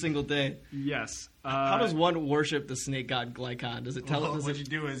 Every single day. Yes. How does one worship the snake god Glycon? Does it tell Well, us? what you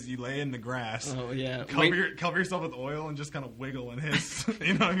do is you lay in the grass. Oh yeah. Cover yourself with oil and just kind of wiggle and hiss.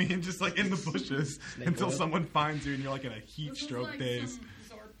 You know what I mean? Just like in the bushes until oil. someone finds you and you're like in a heat This is stroke like days. some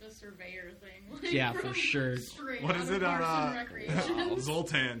Zork the Surveyor thing. Like, Yeah, for from sure. straight What out is of it on Parks and Recreation.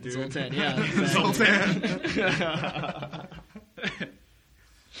 Zoltan, dude. Zoltan, yeah. Zoltan.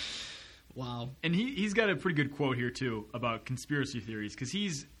 Wow. And he's got a pretty good quote here too about conspiracy theories because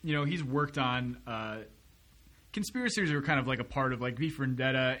he's worked on conspiracies are kind of like a part of like V for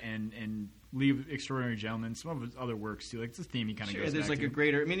Vendetta and League of Extraordinary Gentlemen, some of his other works too. Like it's a theme he kind of Sure, goes there's back like to. a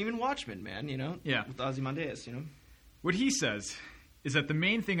greater. I mean, even Watchmen, man. You know. Yeah. With Ozymandias, you know. What he says is that the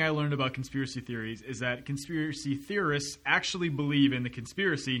main thing I learned about conspiracy theories is that conspiracy theorists actually believe in the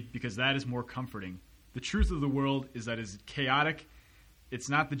conspiracy because that is more comforting. The truth of the world is that it's chaotic. It's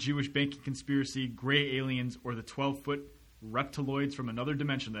not the Jewish banking conspiracy, gray aliens, or the 12-foot reptiloids from another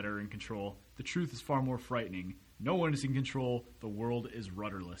dimension that are in control. The truth is far more frightening. No one is in control. The world is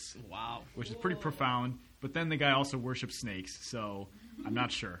rudderless. Wow. Which is pretty profound. But then the guy also worships snakes, so I'm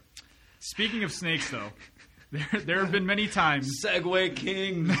not sure. Speaking of snakes, though, there have been many times. Segway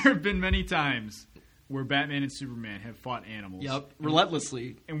King. There have been many times where Batman and Superman have fought animals. Yep.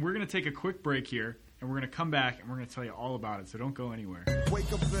 Relentlessly. And we're going to take a quick break here, and we're going to come back, and we're going to tell you all about it, so don't go anywhere.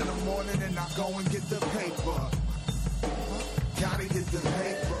 Wake up in the morning and I go and get the paper. Gotta get the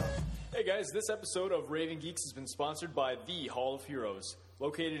paper. Hey guys, this episode of Raving Geeks has been sponsored by The Hall of Heroes.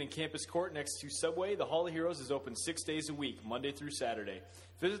 Located in Campus Court next to Subway, The Hall of Heroes is open 6 days a week, Monday through Saturday.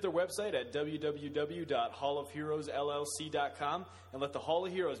 Visit their website at www.hallofheroesllc.com and let The Hall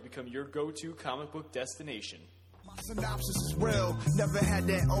of Heroes become your go-to comic book destination. My synopsis is real. Never had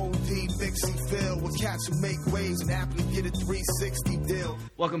that OD mixy feel with cats who make waves and aptly get a 360 deal.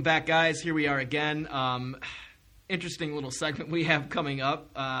 Welcome back, guys. Here we are again. Interesting little segment we have coming up.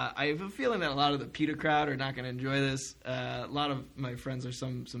 I have a feeling that a lot of the PETA crowd are not going to enjoy this. A lot of my friends are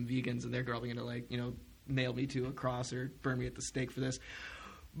some vegans, and they're probably going to nail me to a cross or burn me at the stake for this.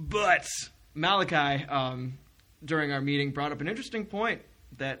 But Malachi, during our meeting, brought up an interesting point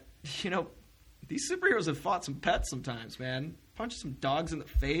that these superheroes have fought some pets sometimes. Man, punched some dogs in the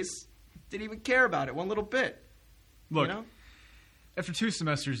face, didn't even care about it one little bit. Look, you know? After 2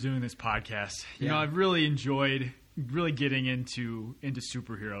 semesters doing this podcast, Yeah. I've really enjoyed really getting into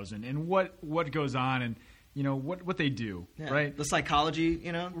superheroes and what goes on and what they do, Yeah. right? The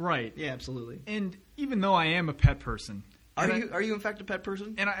psychology, Right. Yeah, absolutely. And even though I am a pet person, Are you in fact a pet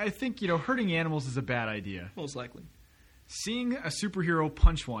person? and I think hurting animals is a bad idea. Most likely. Seeing a superhero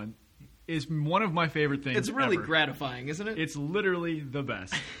punch one is one of my favorite things. It's really ever. gratifying, isn't it? It's literally the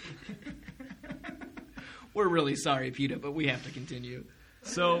best. We're really sorry, PETA, but we have to continue.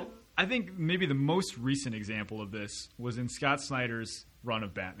 So I think maybe the most recent example of this was in Scott Snyder's run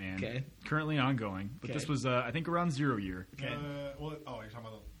of Batman. Okay. Currently ongoing, but Okay. this was I think around 0 year. Okay. You're talking about the... Oh,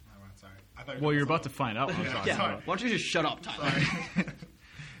 sorry. I thought Well, you're about to find out what I'm Yeah. talking Yeah. about. Why don't you just shut up, Tyler?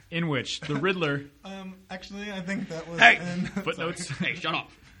 In which the Riddler Actually, I think that was... Hey! footnotes. Hey, shut up.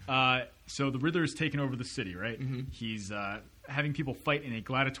 So the Riddler is taking over the city, right? Mm-hmm. He's having people fight in a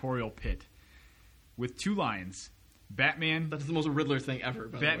gladiatorial pit with 2 lions. Batman That's the most Riddler thing ever.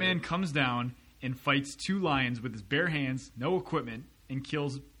 By Batman the way. comes down and fights 2 lions with his bare hands, no equipment, and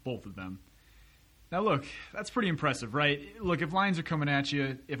kills both of them. Now, look, that's pretty impressive, right? Look, if lions are coming at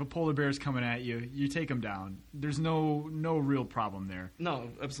you, if a polar bear is coming at you, you take them down. There's no real problem there. No,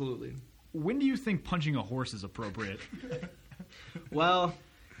 absolutely. When do you think punching a horse is appropriate? Well,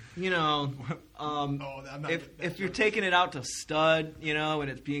 I'm not... if you're taking it out to stud, and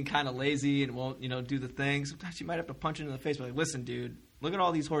it's being kind of lazy and won't, do the thing, sometimes you might have to punch it in the face. But like, listen, dude, look at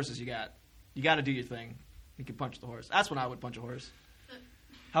all these horses you got. You got to do your thing. You can punch the horse. That's when I would punch a horse.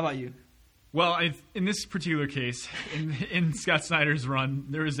 How about you? Well, in this particular case, in Scott Snyder's run,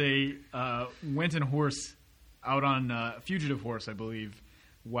 there was a Wenton horse out on a fugitive horse, I believe,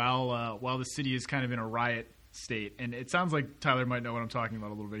 while the city is kind of in a riot state. And it sounds like Tyler might know what I'm talking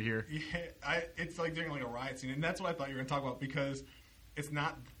about a little bit here. Yeah, it's like during like a riot scene, and that's what I thought you were going to talk about because it's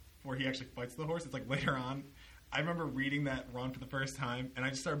not where he actually fights the horse. It's like later on I remember reading that run for the first time, and I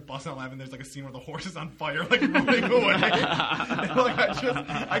just started busting out laughing. There's like a scene where the horse is on fire, like running away. And, like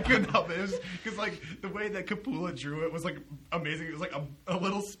I couldn't help it. It was because like the way that Capullo drew it was like amazing. It was like a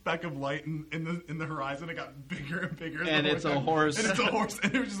little speck of light in the horizon. It got bigger and bigger. And it's a horse. And it's a horse.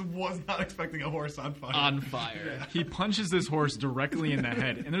 And it just was not expecting a horse on fire. On fire. Yeah. He punches this horse directly in the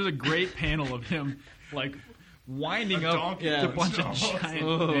head, and there's a great panel of him like winding up donkey to punch. punch a giant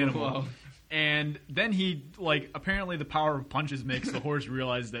Oh, animal. wow. And then he, like, apparently the power of punches makes the horse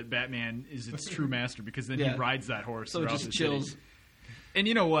realize that Batman is its true master, because then Yeah. he rides that horse So it throughout just the chills. city. And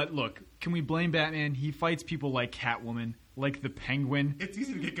you know what? Look, can we blame Batman? He fights people like Catwoman, like the Penguin. It's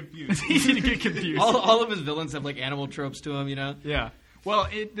easy to get confused. It's easy to get confused. All of his villains have like animal tropes to him, you know? Yeah. Well,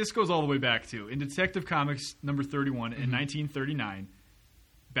 this goes all the way back to in Detective Comics number 31 Mm-hmm. in 1939.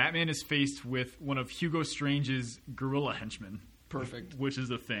 Batman is faced with one of Hugo Strange's gorilla henchmen. Perfect. Which is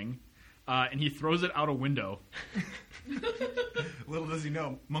a thing. And he throws it out a window. Little does he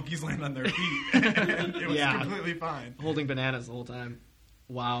know, monkeys land on their feet. And it was Yeah. completely fine. Holding bananas the whole time.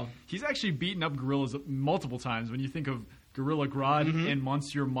 Wow. He's actually beaten up gorillas multiple times. When you think of Gorilla Grodd and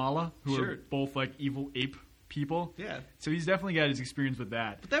Monsieur Mala, who Sure. are both like evil ape people. Yeah. So he's definitely got his experience with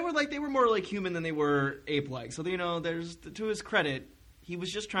that. But they were more like human than they were ape-like. So, you know, there's to his credit, he was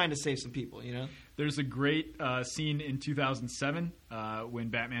just trying to save some people, you know? There's a great scene in 2007 when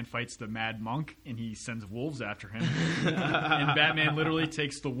Batman fights the Mad Monk and he sends wolves after him. And Batman literally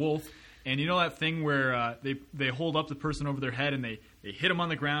takes the wolf. And you know that thing where they hold up the person over their head and they hit him on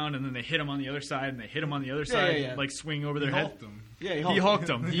the ground and then they hit him on the other side and they hit him on the other side, yeah. like swinging over their He head. hulked him. Yeah, He hulked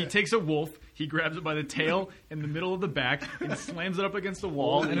him. He takes a wolf, he grabs it by the tail in the middle of the back and slams it up against a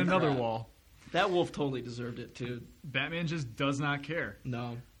wall Holy and another crap. wall. That wolf totally deserved it, too. Batman just does not care.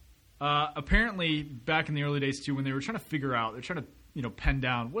 No. Apparently, back in the early days too, when they were trying to figure out, they're trying to pen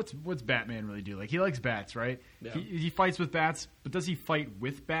down what's Batman really do. Like he likes bats, right? Yeah. He fights with bats, but does he fight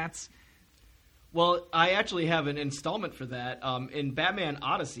with bats? Well, I actually have an installment for that. In Batman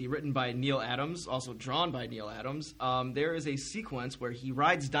Odyssey, written by Neil Adams, also drawn by Neil Adams, there is a sequence where he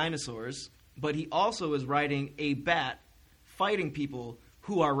rides dinosaurs, but he also is riding a bat fighting people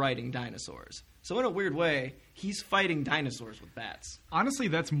who are riding dinosaurs. So in a weird way, he's fighting dinosaurs with bats. Honestly,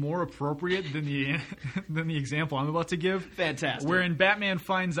 that's more appropriate than the example I'm about to give. Fantastic. Wherein Batman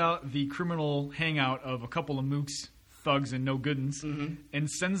finds out the criminal hangout of a couple of mooks, thugs, and no-goodens, and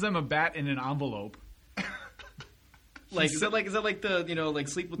sends them a bat in an envelope. Like is that like the like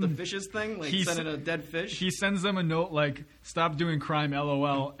sleep with the fishes thing? Like He's- sending a dead fish? He sends them a note like, stop doing crime,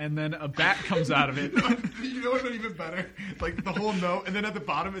 LOL, and then a bat comes out of it. You know what's even better? Like the whole note, and then at the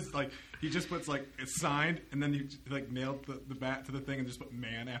bottom it's like he just puts like it's signed, and then you like nailed the bat to the thing and just put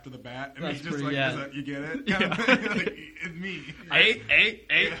man after the bat, and That's he's just pretty- like, yeah. is that, you get it? Kind of thing. Like, it's me. Eight.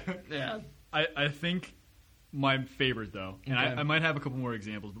 Yeah. I think my favorite, though, and Okay. I might have a couple more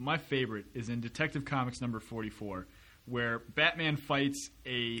examples, but my favorite is in Detective Comics number 44, where Batman fights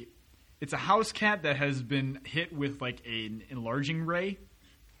it's a house cat that has been hit with like an enlarging ray.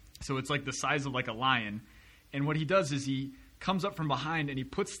 So it's like the size of like a lion. And what he does is he comes up from behind and he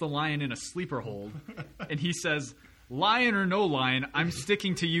puts the lion in a sleeper hold. And he says, lion or no lion, I'm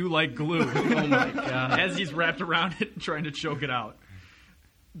sticking to you like glue. Oh my god. As he's wrapped around it and trying to choke it out.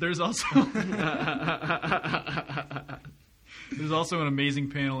 There's also an amazing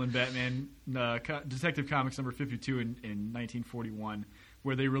panel in Batman Detective Comics number 52 in 1941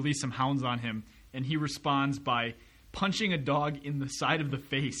 where they release some hounds on him, and he responds by punching a dog in the side of the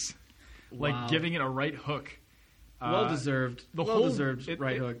face, like Wow. giving it a right hook. Well deserved. Well deserved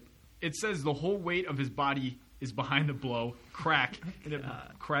right hook. It says the whole weight of his body is behind the blow, crack, and it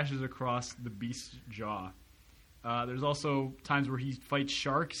crashes across the beast's jaw. There's also times where he fights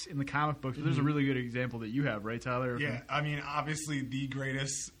sharks in the comic books. There's a really good example that you have, right, Tyler? Yeah, I mean, obviously the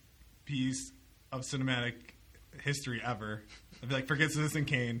greatest piece of cinematic history ever. I'd be like, forget Citizen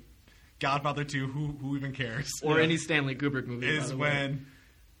Kane, Godfather 2, who even cares? Or any Stanley Kubrick movie. by Is the way. when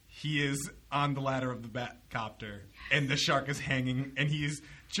he is on the ladder of the Batcopter and the shark is hanging and he's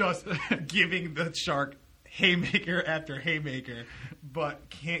just giving the shark haymaker after haymaker, but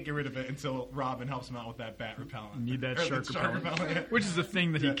can't get rid of it until Robin helps him out with that bat repellent. Need that Or shark the repellent, which is the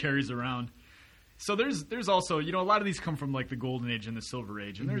thing that he carries around. So there's also, a lot of these come from like the Golden Age and the Silver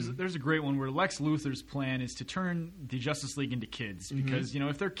Age, and there's a great one where Lex Luthor's plan is to turn the Justice League into kids because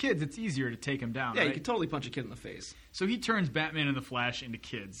if they're kids, it's easier to take them down. Yeah, right? you could totally punch a kid in the face. So he turns Batman and the Flash into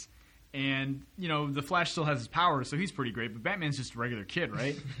kids. And, the Flash still has his powers, so he's pretty great, but Batman's just a regular kid,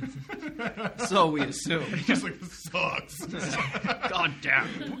 right? So we assume. Just like, this sucks. God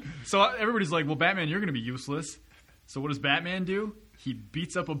damn. So everybody's like, well, Batman, you're going to be useless. So what does Batman do? He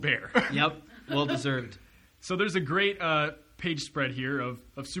beats up a bear. Yep. Well deserved. So there's a great page spread here of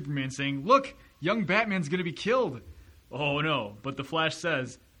Superman saying, "Look, young Batman's going to be killed." Oh no! But the Flash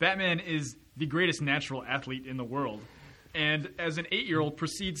says Batman is the greatest natural athlete in the world, and as an 8-year-old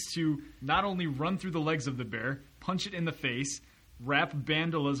proceeds to not only run through the legs of the bear, punch it in the face, wrap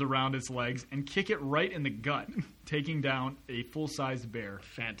bandalas around its legs, and kick it right in the gut, taking down a full-sized bear.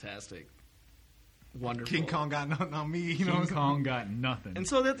 Fantastic. Wonderful. King Kong got nothing on me. You know King Kong got nothing. And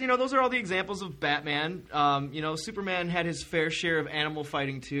so that those are all the examples of Batman. Superman had his fair share of animal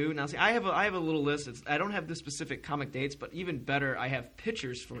fighting too. Now, see, I have a little list. I don't have the specific comic dates, but even better, I have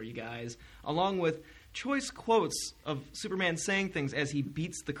pictures for you guys, along with choice quotes of Superman saying things as he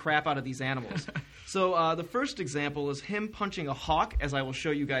beats the crap out of these animals. So the first example is him punching a hawk, as I will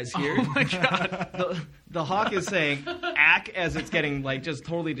show you guys here. Oh my god! The hawk is saying "ack" as it's getting just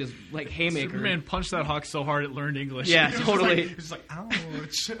haymaker. Superman punched that hawk so hard it learned English. Yeah, totally. It's just like,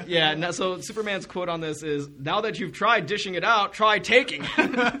 ouch. Yeah, so Superman's quote on this is, "Now that you've tried dishing it out, try taking."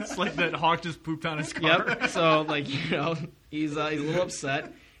 It's like that hawk just pooped on his car. Yep. So he's a little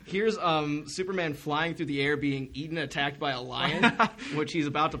upset. Here's Superman flying through the air, being eaten, attacked by a lion, which he's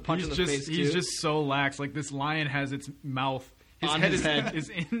about to punch in the face too. He's just so lax. Like this lion has its mouth. On his head. is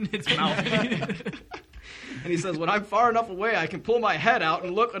in its mouth. And he says, "When I'm far enough away, I can pull my head out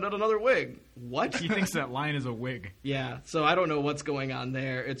and look at another wig." What? He thinks that lion is a wig. Yeah, so I don't know what's going on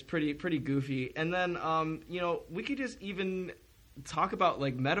there. It's pretty goofy. And then, we could just even talk about,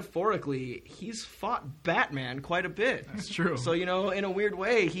 metaphorically, he's fought Batman quite a bit. That's true. So, in a weird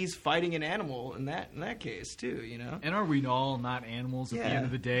way, he's fighting an animal in that case, too, And are we all not animals at the end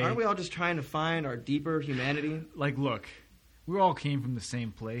of the day? Aren't we all just trying to find our deeper humanity? Look, we all came from the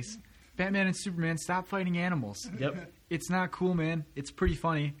same place. Batman and Superman, stop fighting animals. Yep. It's not cool, man. It's pretty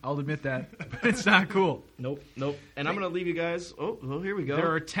funny. I'll admit that. But it's not cool. Nope. And I'm going to leave you guys. Oh, well, here we go.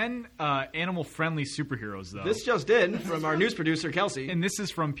 There are 10 animal-friendly superheroes, though. This just in from our news producer, Kelsey. And this is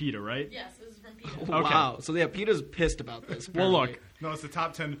from PETA, right? Yes, this is from Peter. Okay. Wow. So, yeah, PETA's pissed about this. Well, apparently. look. No, it's the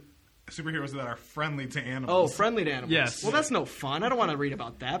top 10 superheroes that are friendly to Oh, animals. friendly to animals. Yes. Well, that's no fun. I don't want to read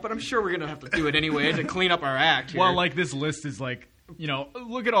about that, but I'm sure we're going to have to do it anyway to clean up our act here. Well, this list is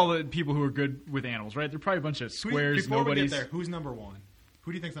look at all the people who are good with animals, right? They're probably a bunch of squares, Before we get nobodies. there, who's number one?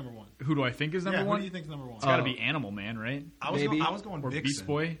 Who do you think's number one? Who do I think is number Who one? do you think's number one? It's got to be Animal Man, right? I was Maybe. going Or Vixen. Beast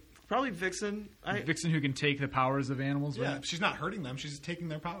Boy. Probably Vixen. Vixen who can take the powers of animals, Yeah, right? she's not hurting them. She's just taking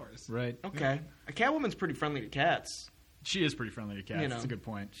their powers. Right. Okay. A Catwoman's pretty friendly to cats. She is pretty friendly to cats. That's a good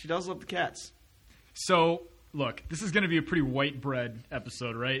point. She does love the cats. So, look, this is going to be a pretty white bread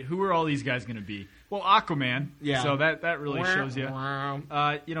episode, right? Who are all these guys going to be? Well, Aquaman. Yeah. So that really shows you.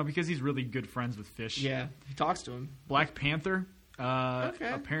 Yeah. Because he's really good friends with fish. He talks to him. Black Panther. Okay.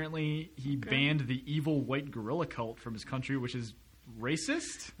 Apparently, he banned the evil white gorilla cult from his country, which is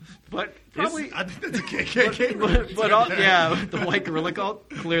racist. But probably. I think that's a KKK. The white gorilla cult,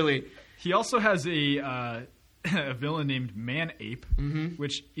 clearly. He also has a villain named Man Ape,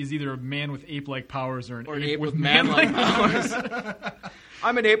 which is either a man with ape-like powers or an ape with man-like powers.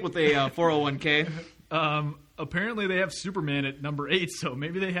 I'm an ape with a 401k. Apparently, they have Superman at number 8, so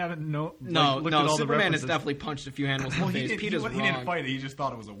maybe they haven't looked at No, all the Superman has references. definitely punched a few animals in the face. Peter's he wrong. didn't fight it. He just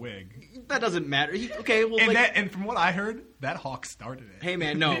thought it was a wig. That doesn't matter. Well, And from what I heard, that hawk started it. hey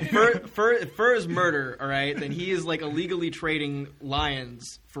man, no. Fur is murder, all right? Then he is illegally trading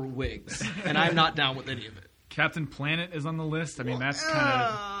lions for wigs, and I'm not down with any of it. Captain Planet is on the list. I mean, that's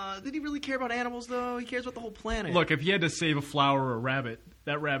kind Did he really care about animals though? He cares about the whole planet. of... Look, if he had to save a flower or a rabbit,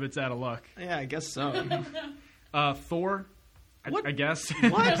 that rabbit's out of luck. Yeah, I guess so. Thor, What? I guess.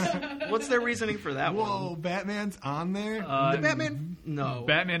 What? What's their reasoning for that Whoa, one? Batman's on there? The Batman? No.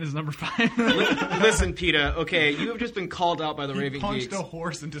 Batman is number 5. Listen, PETA. Okay, you have just been called out by the He Raving punched Geeks a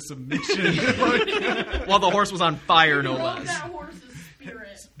horse into submission. while the horse was on fire, no Broke less. that horse's spirit.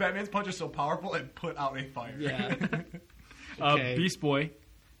 Batman's punch is so powerful it put out a fire. Yeah. Okay. Beast Boy.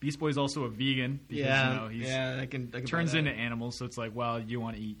 Beast Boy is also a vegan. Because, he's I can turns buy that. into animals, so it's like, well, you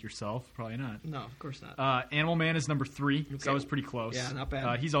want to eat yourself? Probably not. No, of course not. Animal Man is number 3. So Okay. that was pretty close. Yeah, not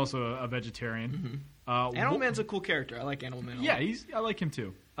bad. He's also a vegetarian. Animal Man's a cool character. I like Animal Man. a Yeah, lot. I like him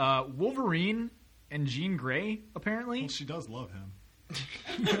too. Wolverine and Jean Grey, apparently. Well, she does love him.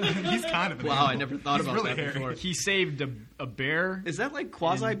 He's kind of an Wow, animal. I never thought He's about really that hairy. before. He saved a bear. Is that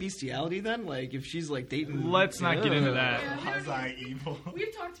quasi bestiality then? If she's dating? Let's not get into Ugh. that. Yeah, How's I evil?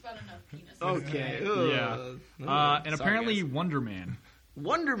 We've talked about enough penis. Okay. Yeah. Ugh. And Sorry, apparently guys. Wonder Man.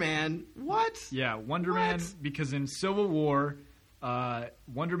 Wonder Man. What? Yeah, Wonder What? Man, because in Civil War,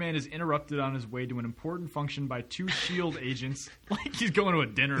 Wonder Man is interrupted on his way to an important function by 2 S.H.I.E.L.D. agents. Like he's going to a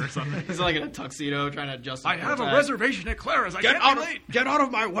dinner or something. He's in a tuxedo trying to adjust. I have a reservation at Clara's. I can't be late. Get out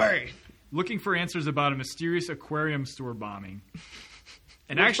of my way. looking for answers about a mysterious aquarium store bombing.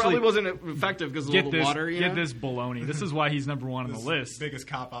 And Which actually, probably wasn't effective because of all the water. Get this baloney. This is why he's number one on the list. Biggest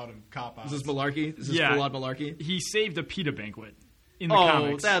cop out of cop outs. Is this malarkey? Is this Yeah. full on malarkey? He saved a PETA banquet in the Oh,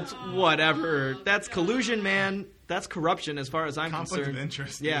 comics. that's whatever. That's collusion, man. That's corruption as far as I'm Conflict concerned. of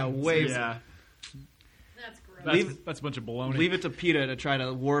interest. Yeah, dude. way. Yeah, That's gross. that's a bunch of baloney. Leave it to PETA to try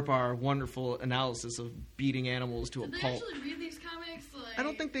to warp our wonderful analysis of beating animals to a Did they pulp. actually read these comics? Like, I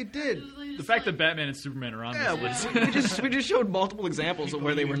don't think they or did. they The just, fact like, that Batman and Superman are on Yeah, this Yeah. list. we just showed multiple examples of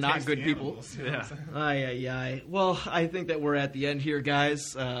where they were not Taste good the people. animals, you know what I'm Yeah. saying? Ay, ay, ay. Well, I think that we're at the end here,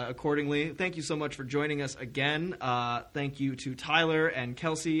 guys, accordingly. Thank you so much for joining us again. Thank you to Tyler and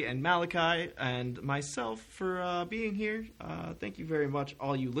Kelsey and Malachi and myself for being here. Thank you very much,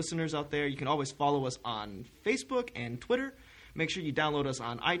 all you listeners out there. You can always follow us on Facebook and Twitter. Make sure you download us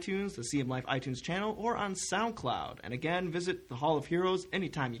on iTunes, the CM Life iTunes channel, or on SoundCloud. And again, visit the Hall of Heroes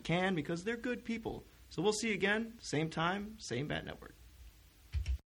anytime you can because they're good people. So we'll see you again, same time, same Bat Network.